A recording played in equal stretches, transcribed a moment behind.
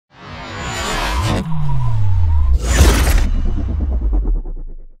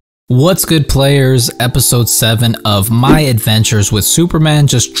What's good, players? Episode 7 of My Adventures with Superman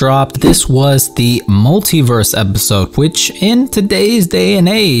just dropped. This was the Multiverse episode, which in today's day and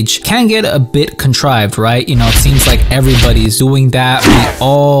age can get a bit contrived, right? You know, it seems like everybody's doing that. We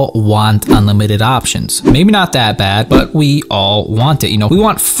all want unlimited options. Maybe not that bad, but we all want it. You know, we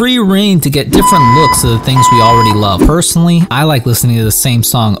want free reign to get different looks of the things we already love. Personally, I like listening to the same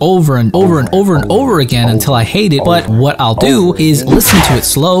song over and over and over and over again until I hate it. But what I'll do is listen to it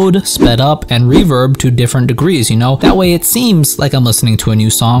slowed, sped up, and reverb to different degrees, you know? That way it seems like I'm listening to a new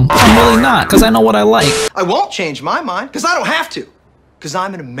song, but I'm really not, because I know what I like. I won't change my mind, because I don't have to. Because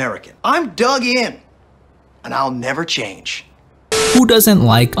I'm an American. I'm dug in, and I'll never change. Who doesn't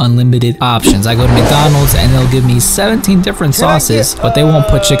like unlimited options? I go to McDonald's and they'll give me 17 different sauces, but they won't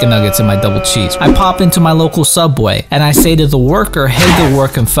put chicken nuggets in my double cheese. I pop into my local Subway and I say to the worker, "Hey, good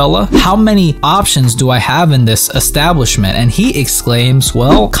working fella, how many options do I have in this establishment?" And he exclaims,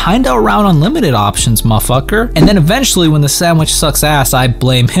 "Well, kinda around unlimited options, motherfucker." And then eventually when the sandwich sucks ass, I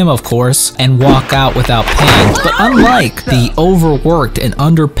blame him, of course, and walk out without paying. But unlike the overworked and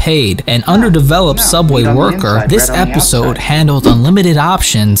underpaid and underdeveloped Subway worker, this episode handled unlimited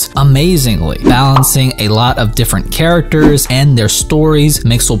options amazingly, balancing a lot of different characters and their stories.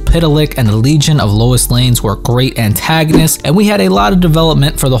 Mxyzptlk and the Legion of Lois Lanes were great antagonists, and we had a lot of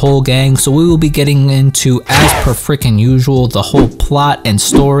development for the whole gang, so we will be getting into, as per freaking usual, the whole plot and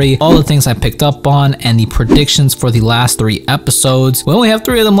story, all the things I picked up on, and the predictions for the last 3 episodes. We only have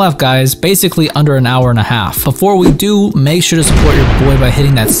 3 of them left, guys, basically under an hour and a half. Before we do, make sure to support your boy by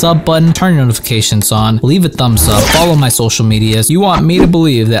hitting that sub button, turn your notifications on, leave a thumbs up, follow my social media. You want me to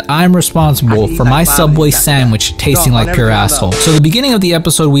believe that I'm responsible for my Subway sandwich tasting like pure asshole. So the beginning of the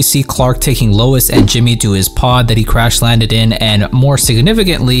episode, we see Clark taking Lois and Jimmy to his pod that he crash landed in, and more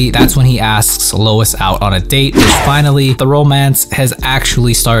significantly, that's when he asks Lois out on a date, which finally the romance has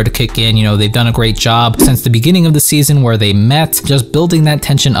actually started to kick in. You know, they've done a great job since the beginning of the season where they met, just building that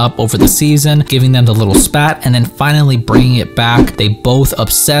tension up over the season, giving them the little spat, and then finally bringing it back. They both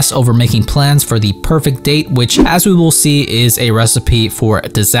obsess over making plans for the perfect date, which, as we will see, is a recipe for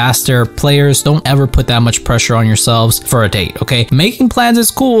disaster. Players, don't ever put that much pressure on yourselves for a date, okay? Making plans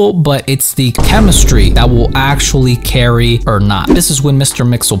is cool, but it's the chemistry that will actually carry or not. This is when Mr.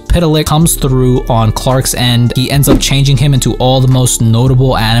 Mxyzptlk comes through on Clark's end. He ends up changing him into all the most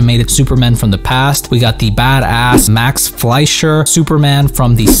notable animated Supermen from the past. We got the badass Max Fleischer Superman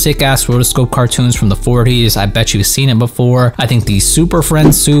from the sick-ass rotoscope cartoons from the 40s. I bet you've seen it before. I think the Super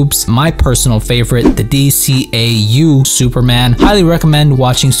Friends soups, my personal favorite, the DCAU Superman. Highly recommend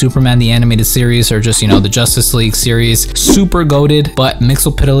watching Superman the animated series, or just, you know, the Justice League series. Super goated, but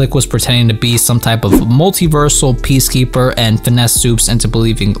Mxyzptlk was pretending to be some type of multiversal peacekeeper and finesse Supes into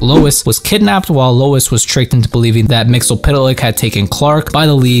believing Lois was kidnapped, while Lois was tricked into believing that Mxyzptlk had taken Clark by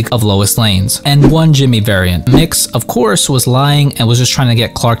the League of Lois Lanes. And one Jimmy variant. Mix, of course, was lying and was just trying to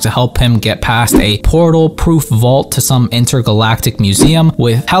get Clark to help him get past a portal-proof vault to some intergalactic museum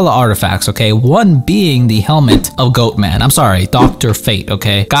with hella artifacts, okay? One being the helmet of Goatman. I'm sorry, Dr. Fate,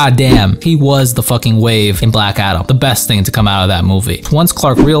 okay? Goddamn, he was the fucking wave in Black Adam. The best thing to come out of that movie. Once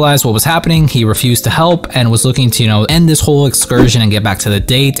Clark realized what was happening, he refused to help and was looking to, you know, end this whole excursion and get back to the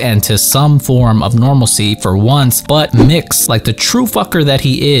date and to some form of normalcy for once. But Mix, like the true fucker that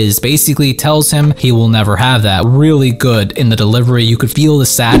he is, basically tells him he will never have that. Really good in the delivery. You could feel the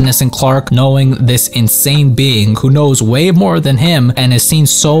sadness in Clark knowing this insane being who knows way more than him and has seen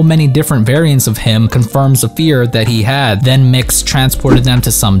so many different variants of him confirms the fear that he had. Then Mix transported them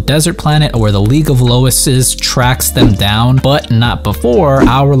to some desert planet where the League of Loises tracks them down, but not before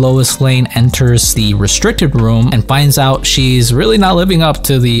our Lois Lane enters the restricted room and finds out she's really not living up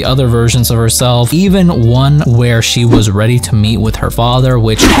to the other versions of herself, even one where she was ready to meet with her father,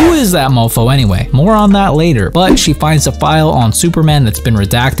 which, who is that mofo anyway? More on that later. But she finds a file on Superman that's been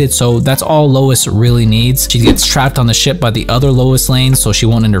redacted, so that's all Lois really needs. She gets trapped on the ship by the other Lois Lanes so she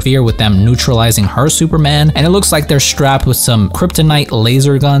won't interfere with them neutralizing her Superman, and it looks like they're strapped with some kryptonite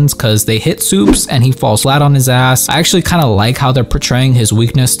laser guns because they hit Supes and he falls flat on his ass. I actually kind of like how they're portraying his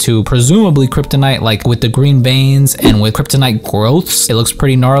weakness to presumably kryptonite, like with the green veins and with kryptonite growths. It looks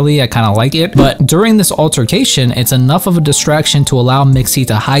pretty gnarly. I kind of like it. But during this altercation, it's enough of a distraction to allow Mixie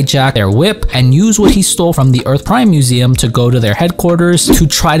to hijack their whip and use what he stole from the Earth Prime Museum to go to their headquarters to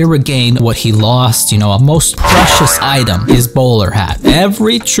try to regain what he lost. You know, a most precious item, his bowler hat.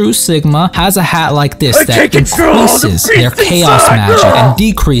 Every true Sigma has a hat like this that increases their chaos magic and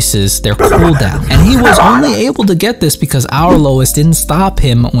decreases their cooldown. And he was only able to get this because our Lois didn't stop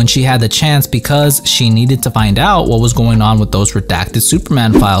him when she had the chance, because she needed to find out what was going on with those redacted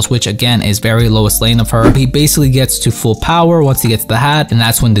Superman files, which again is very Lois Lane of her. He basically gets to full power once he gets the hat, and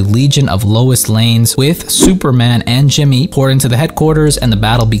that's when the Legion of Lois Lanes with Superman and Jimmy pour into the headquarters and the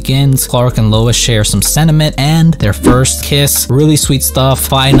battle begins. Clark and Lois share some sentiment and their first kiss. Really sweet stuff.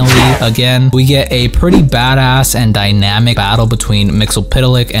 Finally, again, we get a pretty badass and dynamic battle between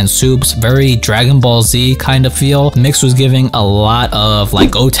Mxyzptlk and Supes. Very Dragon Ball Z kind of feel. Mix was giving a lot of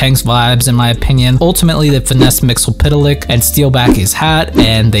like Gotenks vibes in my opinion. Ultimately, they finesse Mxyzptlk and steal back his hat,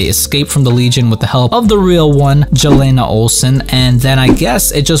 and they escape from the Legion with the help of the real one, Jelena Olsen. And then I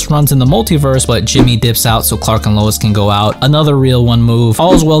guess it just runs in the multiverse, but Jimmy dips out so Clark and Lois can go out. Another real one move.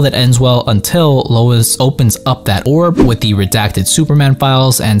 All's well that ends well until Lois opens up that orb with the redacted Superman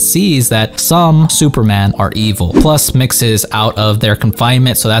files and sees that some Superman are evil. Plus, Mix is out of their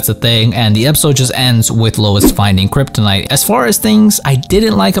confinement, so that's a thing. And the episode just ends with Lois finding kryptonite. As far as things I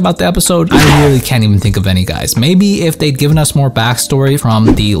didn't like about the episode, I really can't even think of any, guys. Maybe if they'd given us more backstory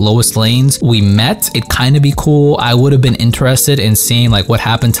from the Lois Lanes we met, it'd kind of be cool. I would have been interested in seeing like what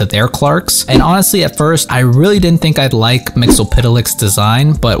happened to their Clarks. And honestly, at first, I really didn't think I'd like Mxyzptlk's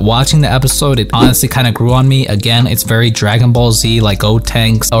design, but watching the episode, it honestly kind of grew on me. Again, it's very Dragon Ball Z, like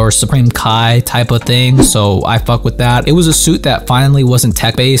Gotenks or Supreme Kai type of thing, so I fuck with that. It was a suit that finally wasn't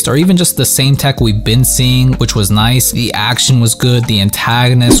tech-based or even just the same tech we've been seeing, which was nice. The action was good, the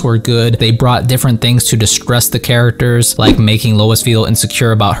antagonists were good. They brought different things to distress the characters, like making Lois feel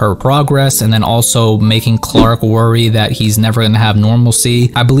insecure about her progress, and then also making Clark worry that he's never gonna have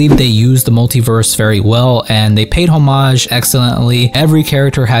normalcy. I believe they used the multiverse very well, and they paid homage excellently. Every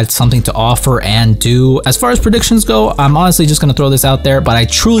character had something to offer and do. As far as predictions go, I'm honestly just gonna throw this out there, but I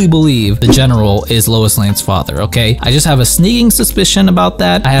truly believe the General is Lois Lane's father, okay? I just have a sneaking suspicion about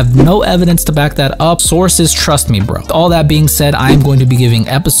that. I have no evidence to back that up. Sources, trust me, bro. All that being said, I am going to be giving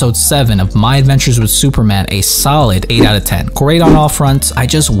episode 7 of My Adventures with Superman a solid 8 out of 10. Great on all fronts. I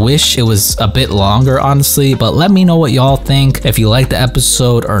just wish it was a bit longer, honestly, but let me know what y'all think. If you like the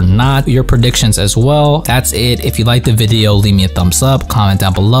episode or not, your predictions as well. That's it. If you like the video, leave me a thumbs up, comment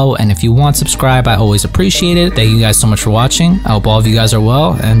down below, and if you want, subscribe. I always appreciate it. Thank you guys so much for watching. I hope all of you guys are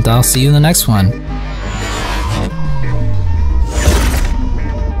well, and I'll see you in the next one.